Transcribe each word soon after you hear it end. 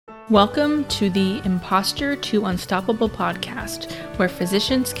Welcome to the Imposter to Unstoppable podcast, where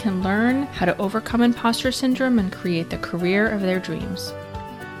physicians can learn how to overcome imposter syndrome and create the career of their dreams.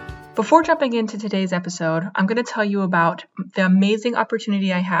 Before jumping into today's episode, I'm going to tell you about the amazing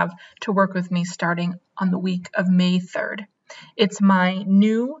opportunity I have to work with me starting on the week of May 3rd. It's my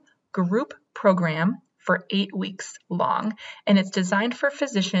new group program for 8 weeks long, and it's designed for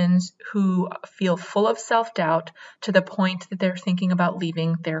physicians who feel full of self-doubt to the point that they're thinking about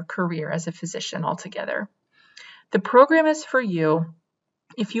leaving their career as a physician altogether. The program is for you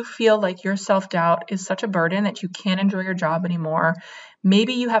if you feel like your self-doubt is such a burden that you can't enjoy your job anymore.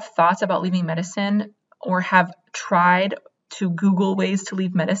 Maybe you have thoughts about leaving medicine or have tried to Google ways to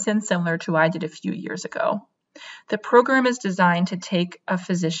leave medicine similar to I did a few years ago. The program is designed to take a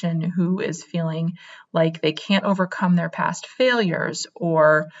physician who is feeling like they can't overcome their past failures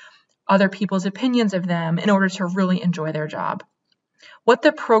or other people's opinions of them in order to really enjoy their job. What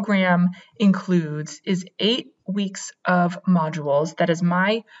the program includes is 8 weeks of modules that is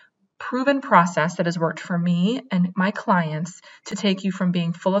my proven process that has worked for me and my clients to take you from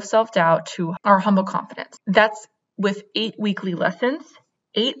being full of self-doubt to our humble confidence. That's with 8 weekly lessons,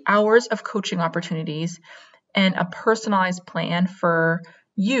 8 hours of coaching opportunities, and a personalized plan for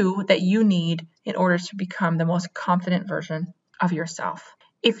you that you need in order to become the most confident version of yourself.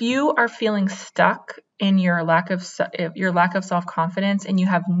 If you are feeling stuck in your lack of self-confidence and you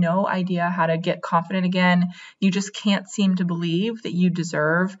have no idea how to get confident again, you just can't seem to believe that you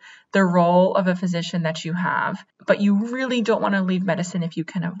deserve the role of a physician that you have, but you really don't want to leave medicine if you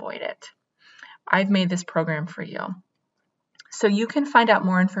can avoid it, I've made this program for you. So you can find out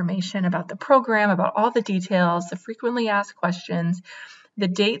more information about the program, about all the details, the frequently asked questions, the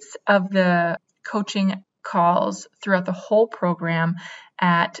dates of the coaching calls throughout the whole program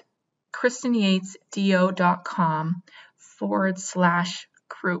at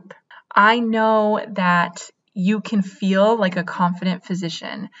KristenYatesDO.com/group. I know that you can feel like a confident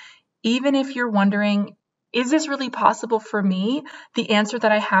physician. Even if you're wondering, is this really possible for me? The answer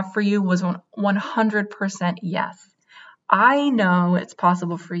that I have for you was 100% yes. I know it's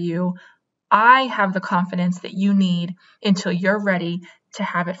possible for you. I have the confidence that you need until you're ready to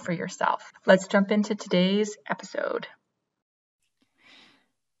have it for yourself. Let's jump into today's episode.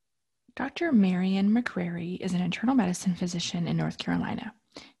 Dr. Marian McCrary is an internal medicine physician in North Carolina.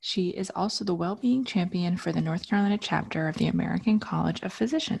 She is also the well-being champion for the North Carolina chapter of the American College of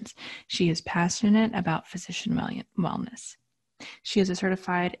Physicians. She is passionate about physician wellness. She is a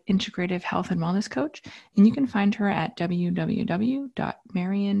certified integrative health and wellness coach, and you can find her at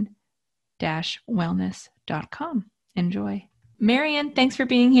www.marian-wellness.com. Enjoy. Marian, thanks for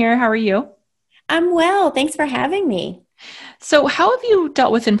being here. How are you? I'm well. Thanks for having me. So how have you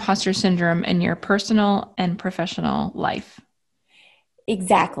dealt with imposter syndrome in your personal and professional life?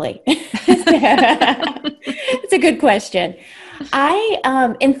 Exactly. It's a good question.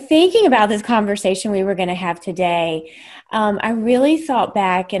 In thinking about this conversation we were going to have today, I really thought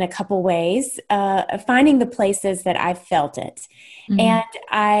back in a couple ways, finding the places that I felt it. Mm-hmm. And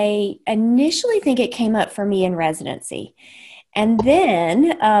I initially think it came up for me in residency. And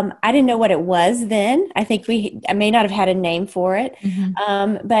then I didn't know what it was then. I think I may not have had a name for it,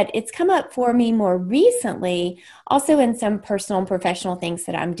 mm-hmm. But it's come up for me more recently, also in some personal and professional things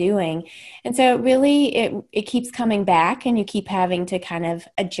that I'm doing. And so it keeps coming back, and you keep having to kind of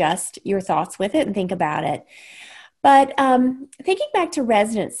adjust your thoughts with it and think about it. But thinking back to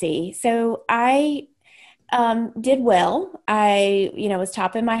residency, so I did well. I, was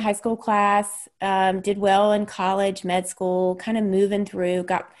top in my high school class, did well in college, med school, kind of moving through,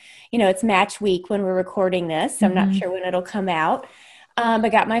 it's match week when we're recording this. So mm-hmm. I'm not sure when it'll come out. I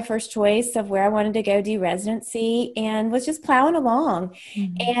got my first choice of where I wanted to go do residency and was just plowing along.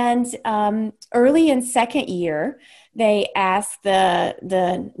 Mm-hmm. And early in second year, they asked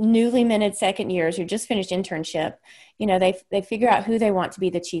the newly minted second years who just finished internship, they figure out who they want to be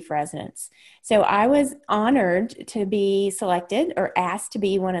the chief residents. So I was honored to be selected or asked to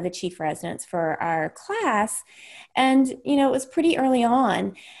be one of the chief residents for our class. And, it was pretty early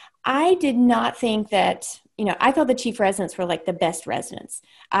on. I did not think that, I thought the chief residents were like the best residents.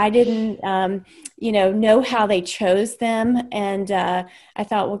 I didn't, know how they chose them. And I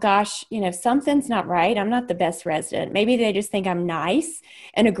thought, well, gosh, something's not right. I'm not the best resident. Maybe they just think I'm nice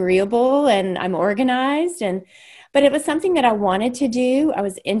and agreeable and I'm organized. But it was something that I wanted to do. I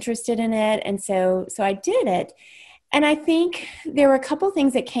was interested in it. And so I did it. And I think there were a couple of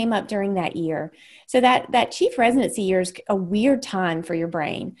things that came up during that year. So that chief residency year is a weird time for your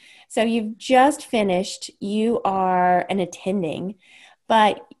brain. So you've just finished, you are an attending,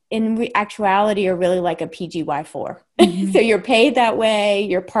 but in actuality are really like a PGY4. Mm-hmm. So you're paid that way,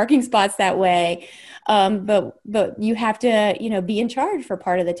 your parking spots that way. But you have to, be in charge for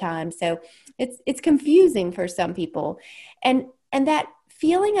part of the time. So it's confusing for some people. And that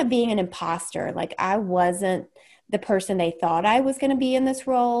feeling of being an imposter, like I wasn't the person they thought I was going to be in this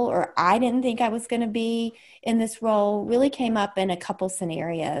role, or I didn't think I was going to be in this role, really came up in a couple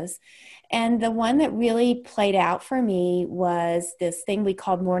scenarios. And the one that really played out for me was this thing we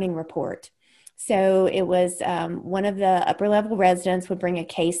called morning report. So it was one of the upper level residents would bring a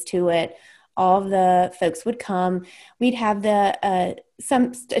case to it. All of the folks would come. We'd have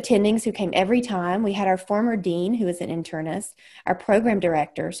some attendings who came every time. We had our former dean, who was an internist, our program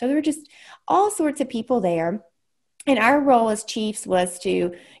director. So there were just all sorts of people there. And our role as chiefs was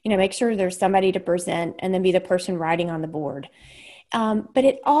to, make sure there's somebody to present and then be the person writing on the board. But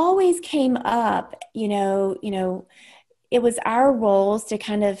it always came up, it was our roles to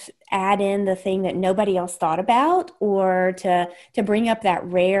kind of add in the thing that nobody else thought about, or to bring up that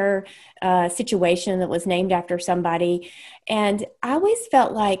rare situation that was named after somebody. And I always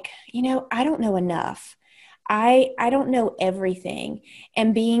felt like, I don't know enough. I don't know everything.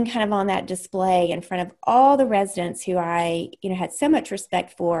 And being kind of on that display in front of all the residents who I, had so much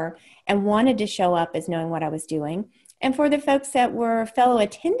respect for and wanted to show up as knowing what I was doing. And for the folks that were fellow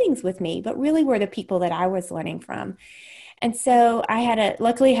attendings with me, but really were the people that I was learning from. And so I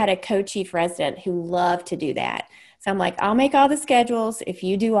luckily had a co-chief resident who loved to do that. So I'm like, I'll make all the schedules if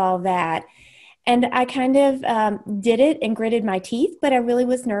you do all that. And I kind of did it and gritted my teeth, but I really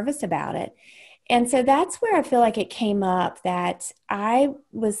was nervous about it. And so that's where I feel like it came up, that I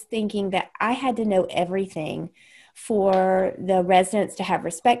was thinking that I had to know everything for the residents to have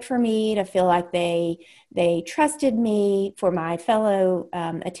respect for me, to feel like they trusted me, for my fellow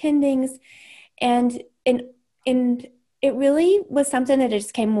attendings. And it really was something that just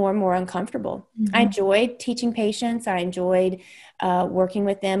became more and more uncomfortable. Mm-hmm. I enjoyed teaching patients. I enjoyed working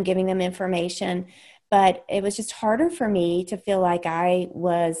with them, giving them information. But it was just harder for me to feel like I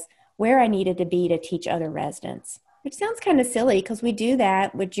was where I needed to be to teach other residents, which sounds kind of silly because we do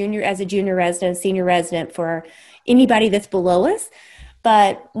that with as a junior resident, senior resident, for anybody that's below us.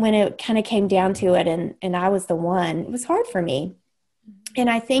 But when it kind of came down to it and I was the one, it was hard for me. And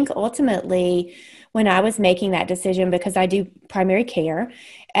I think ultimately when I was making that decision, because I do primary care,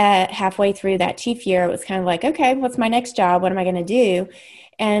 halfway through that chief year, it was kind of like, okay, what's my next job? What am I going to do?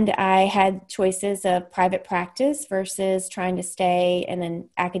 And I had choices of private practice versus trying to stay in an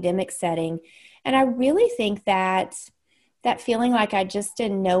academic setting. And I really think that feeling like I just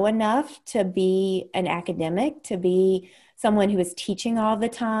didn't know enough to be an academic, to be someone who was teaching all the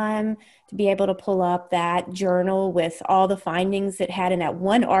time, to be able to pull up that journal with all the findings it had in that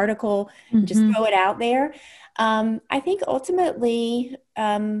one article, and just throw it out there, I think ultimately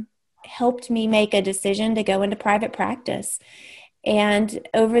helped me make a decision to go into private practice. And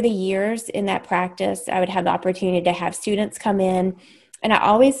over the years in that practice, I would have the opportunity to have students come in. And I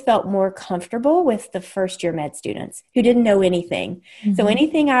always felt more comfortable with the first year med students who didn't know anything. Mm-hmm. So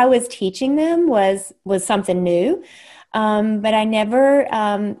anything I was teaching them was something new. But I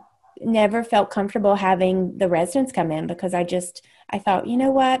never felt comfortable having the residents come in, because I thought, you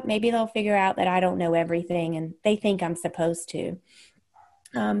know what, maybe they'll figure out that I don't know everything and they think I'm supposed to.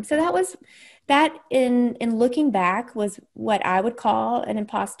 So that in looking back was what I would call an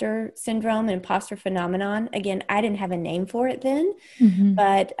imposter syndrome, an imposter phenomenon. Again, I didn't have a name for it then, mm-hmm.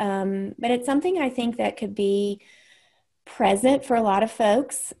 but it's something I think that could be present for a lot of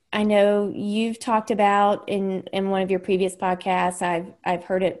folks. I know you've talked about in one of your previous podcasts, I've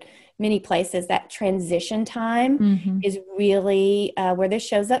heard it many places, that transition time mm-hmm. is really where this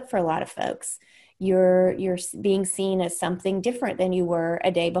shows up for a lot of folks. You're being seen as something different than you were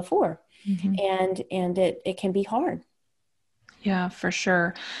a day before. Mm-hmm. And it can be hard. Yeah, for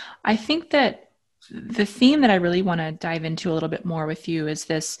sure. I think that the theme that I really want to dive into a little bit more with you is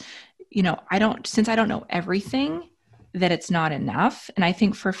this, since I don't know everything, that it's not enough. And I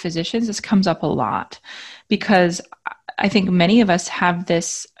think for physicians, this comes up a lot, because I think many of us have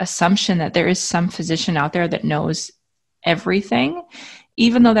this assumption that there is some physician out there that knows everything,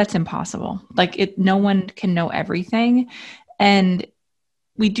 even though that's impossible. No one can know everything. And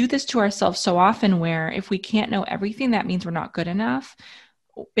we do this to ourselves so often, where if we can't know everything, that means we're not good enough.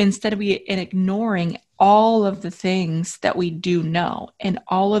 Instead of ignoring all of the things that we do know and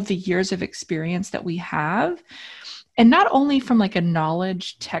all of the years of experience that we have. And not only from like a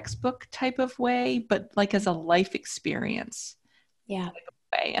knowledge textbook type of way, but like as a life experience. Yeah.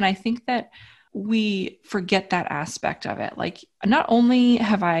 Way. And I think that we forget that aspect of it. Like, not only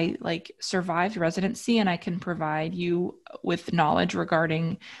have I like survived residency and I can provide you with knowledge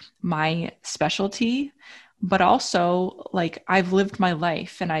regarding my specialty, but also like I've lived my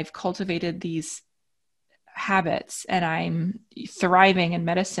life and I've cultivated these habits and I'm thriving in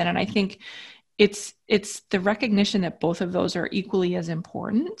medicine. And I think it's the recognition that both of those are equally as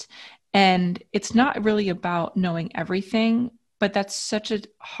important. And it's not really about knowing everything, but that's such a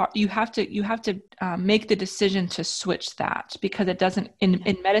hard, you have to make the decision to switch that, because it doesn't, in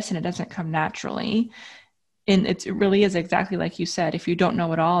medicine, it doesn't come naturally. And it really is exactly like you said, if you don't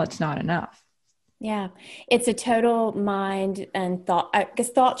know it all, it's not enough. Yeah, it's a total mind and thought, I guess,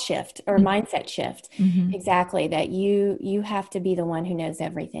 thought shift or mindset shift. Mm-hmm. Exactly, that you have to be the one who knows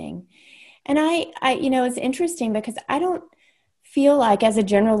everything. And it's interesting because I don't feel like as a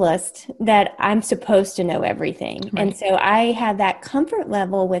generalist that I'm supposed to know everything. Right. And so I have that comfort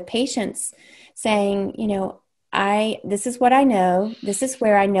level with patients saying, this is what I know. This is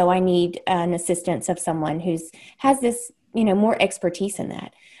where I know I need an assistance of someone who's has this, more expertise in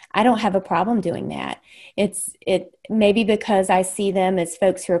that. I don't have a problem doing that. It maybe because I see them as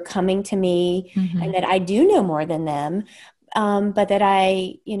folks who are coming to me and that I do know more than them. But that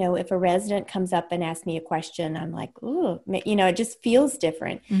if a resident comes up and asks me a question, I'm like, ooh, it just feels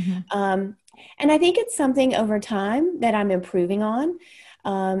different. And I think it's something over time that I'm improving on.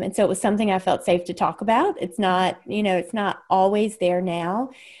 And so it was something I felt safe to talk about. It's not always there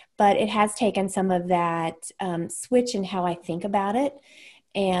now, but it has taken some of that switch in how I think about it,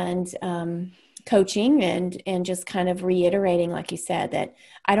 and coaching and just kind of reiterating, like you said, that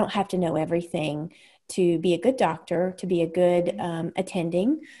I don't have to know everything to be a good doctor, to be a good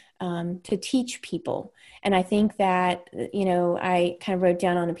attending, to teach people. And I think that, I kind of wrote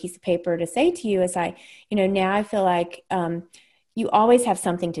down on a piece of paper to say to you now I feel like you always have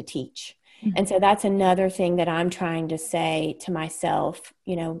something to teach. Mm-hmm. And so that's another thing that I'm trying to say to myself,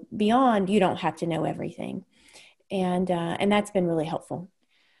 beyond, you don't have to know everything. And that's been really helpful.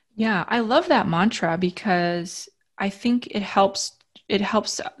 Yeah, I love that mantra because I think it helps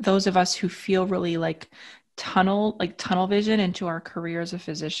those of us who feel really like tunnel vision into our career as a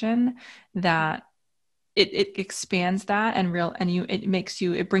physician, that it expands that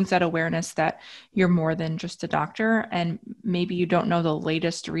it brings that awareness that you're more than just a doctor. And maybe you don't know the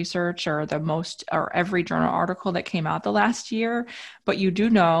latest research or every journal article that came out the last year, but you do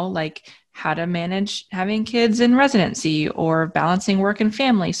know like how to manage having kids in residency or balancing work and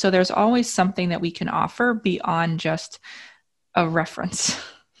family. So there's always something that we can offer beyond just a reference.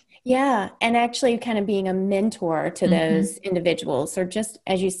 Yeah. And actually kind of being a mentor to those individuals, or just,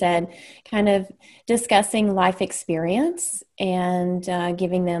 as you said, kind of discussing life experience and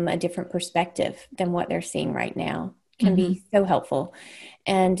giving them a different perspective than what they're seeing right now can be so helpful.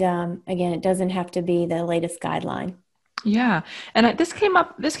 And again, it doesn't have to be the latest guideline. Yeah. And this came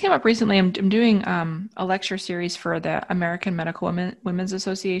up recently. I'm doing a lecture series for the American Medical Women's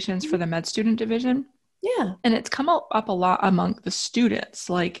Associations for the Med Student Division. Yeah. And it's come up a lot among the students.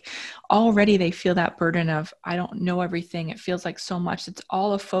 Like already they feel that burden of, I don't know everything. It feels like so much. It's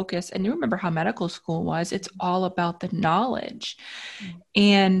all a focus. And you remember how medical school was. It's all about the knowledge.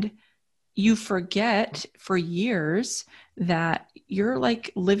 And you forget for years that you're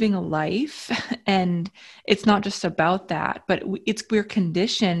like living a life, and it's not just about that, but we're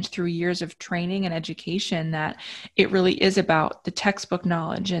conditioned through years of training and education that it really is about the textbook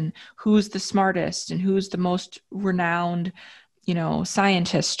knowledge and who's the smartest and who's the most renowned,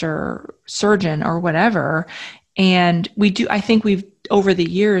 scientist or surgeon or whatever. And I think over the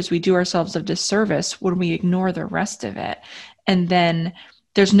years, we do ourselves a disservice when we ignore the rest of it. And then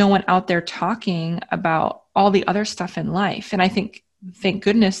there's no one out there talking about all the other stuff in life. And I think, thank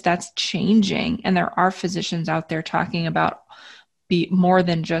goodness, that's changing. And there are physicians out there talking about more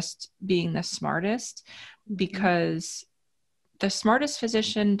than just being the smartest, because the smartest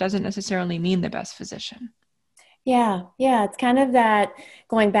physician doesn't necessarily mean the best physician. Yeah. Yeah. It's kind of that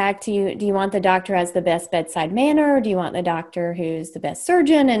going back to, do you want the doctor as the best bedside manner? Or do you want the doctor who's the best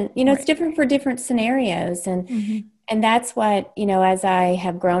surgeon? And, right. It's different for different scenarios. And that's what, as I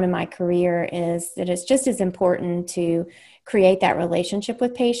have grown in my career, is that it's just as important to create that relationship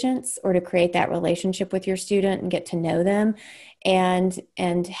with patients, or to create that relationship with your student and get to know them and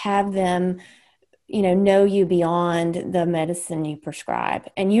have them, know you beyond the medicine you prescribe,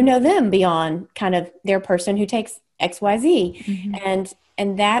 and know them beyond kind of their person who takes XYZ.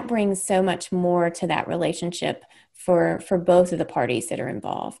 And that brings so much more to that relationship for both of the parties that are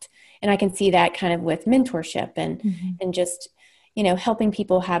involved. And I can see that kind of with mentorship and just, helping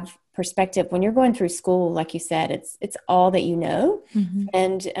people have perspective. When you're going through school, like you said, it's all that you know. Mm-hmm.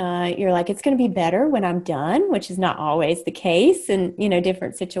 And you're like, it's going to be better when I'm done, which is not always the case in,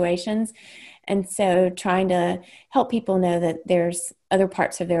 different situations. And so trying to help people know that there's other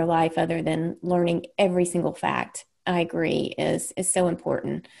parts of their life other than learning every single fact, I agree, is so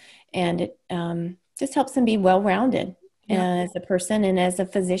important. And it just helps them be well-rounded as a person and as a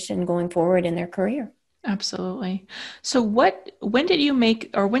physician going forward in their career. Absolutely. So when did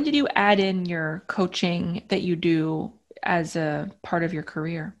you add in your coaching that you do as a part of your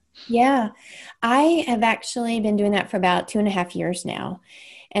career? Yeah, I have actually been doing that for about 2.5 years now.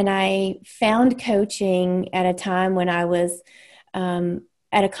 And I found coaching at a time when I was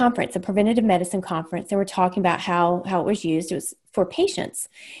at a conference, a preventative medicine conference. They were talking about how it was used. It was for patients.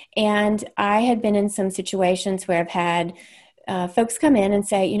 And I had been in some situations where I've had folks come in and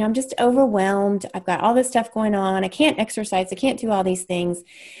say, I'm just overwhelmed. I've got all this stuff going on. I can't exercise. I can't do all these things.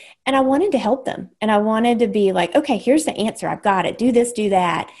 And I wanted to help them. And I wanted to be like, okay, here's the answer. I've got it. Do this, do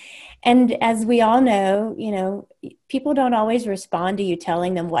that. And as we all know, people don't always respond to you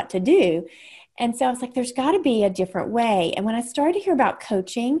telling them what to do. And so I was like, there's got to be a different way. And when I started to hear about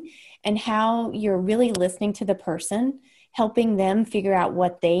coaching and how you're really listening to the person, helping them figure out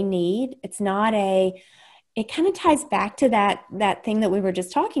what they need, it kind of ties back to that thing that we were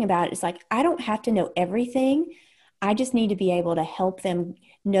just talking about. It's like, I don't have to know everything. I just need to be able to help them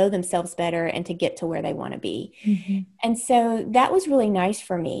know themselves better and to get to where they want to be. Mm-hmm. And so that was really nice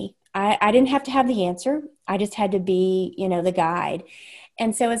for me. I didn't have to have the answer. I just had to be, the guide.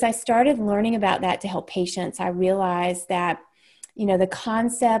 And so as I started learning about that to help patients, I realized that, the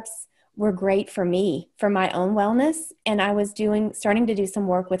concepts were great for me, for my own wellness. And I was starting to do some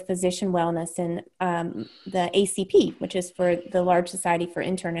work with physician wellness in the ACP, which is for the Large Society for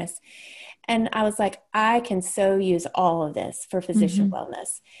Internists. And I was like, I can so use all of this for physician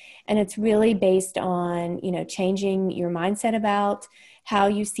wellness. And it's really based on, changing your mindset about how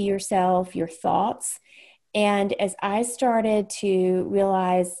you see yourself, your thoughts. And as I started to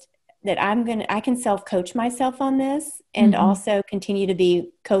realize that I can self-coach myself on this and also continue to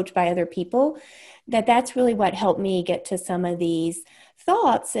be coached by other people, that's really what helped me get to some of these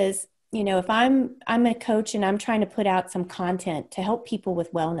thoughts is, if I'm a coach and I'm trying to put out some content to help people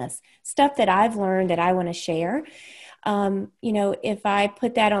with wellness, stuff that I've learned that I want to share, if I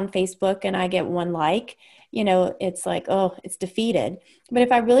put that on Facebook and I get one like, it's like, oh, it's defeated. But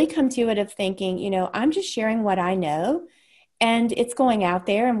if I really come to it of thinking, I'm just sharing what I know and it's going out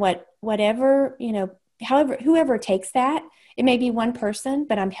there and whatever, whoever takes that, it may be one person,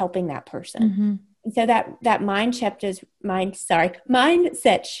 but I'm helping that person. Mm-hmm. And so that mindset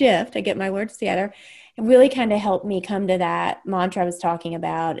shift, I get my words together, it really kind of helped me come to that mantra I was talking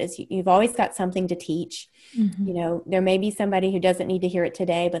about is you've always got something to teach. Mm-hmm. There may be somebody who doesn't need to hear it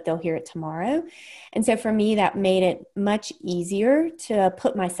today, but they'll hear it tomorrow. And so for me, that made it much easier to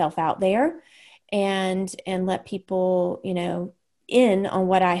put myself out there and let people, in on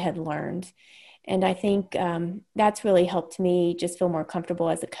what I had learned. And I think that's really helped me just feel more comfortable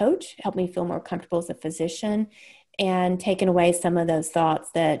as a coach, helped me feel more comfortable as a physician, and taken away some of those thoughts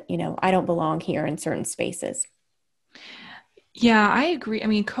that, I don't belong here in certain spaces. Yeah, I agree. I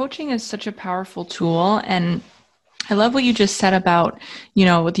mean, coaching is such a powerful tool. And I love what you just said about,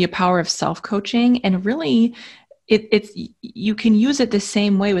 the power of self-coaching. And really, it's you can use it the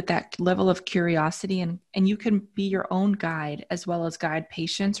same way with that level of curiosity and you can be your own guide as well as guide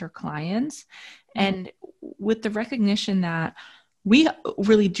patients or clients. And with the recognition that we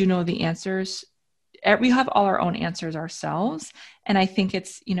really do know the answers, we have all our own answers ourselves. And I think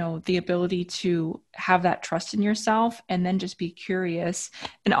it's, the ability to have that trust in yourself and then just be curious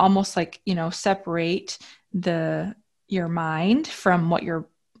and almost like, separate your mind from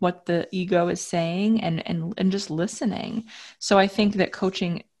what the ego is saying and just listening. So I think that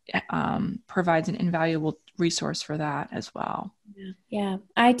coaching provides an invaluable resource for that as well. Yeah,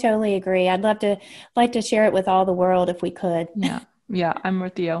 I totally agree. I'd like to share it with all the world if we could. Yeah, I'm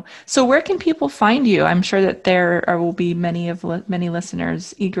with you. So where can people find you? I'm sure that there will be many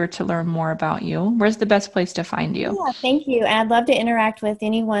listeners eager to learn more about you. Where's the best place to find you? Yeah, thank you. And I'd love to interact with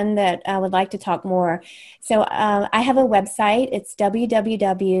anyone that would like to talk more. So I have a website. It's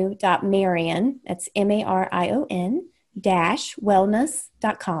www.marion, that's MARION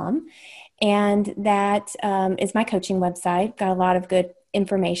 -wellness.com. And that is my coaching website. Got a lot of good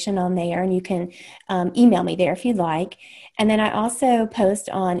information on there, and you can email me there if you'd like. And then I also post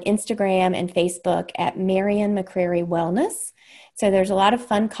on Instagram and Facebook at Marion McCrary Wellness. So there's a lot of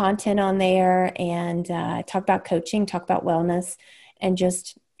fun content on there, and talk about coaching, talk about wellness, and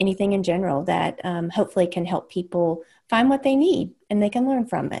just anything in general that hopefully can help people find what they need and they can learn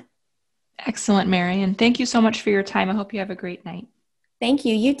from it. Excellent, Mary. And thank you so much for your time. I hope you have a great night. Thank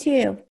you. You too.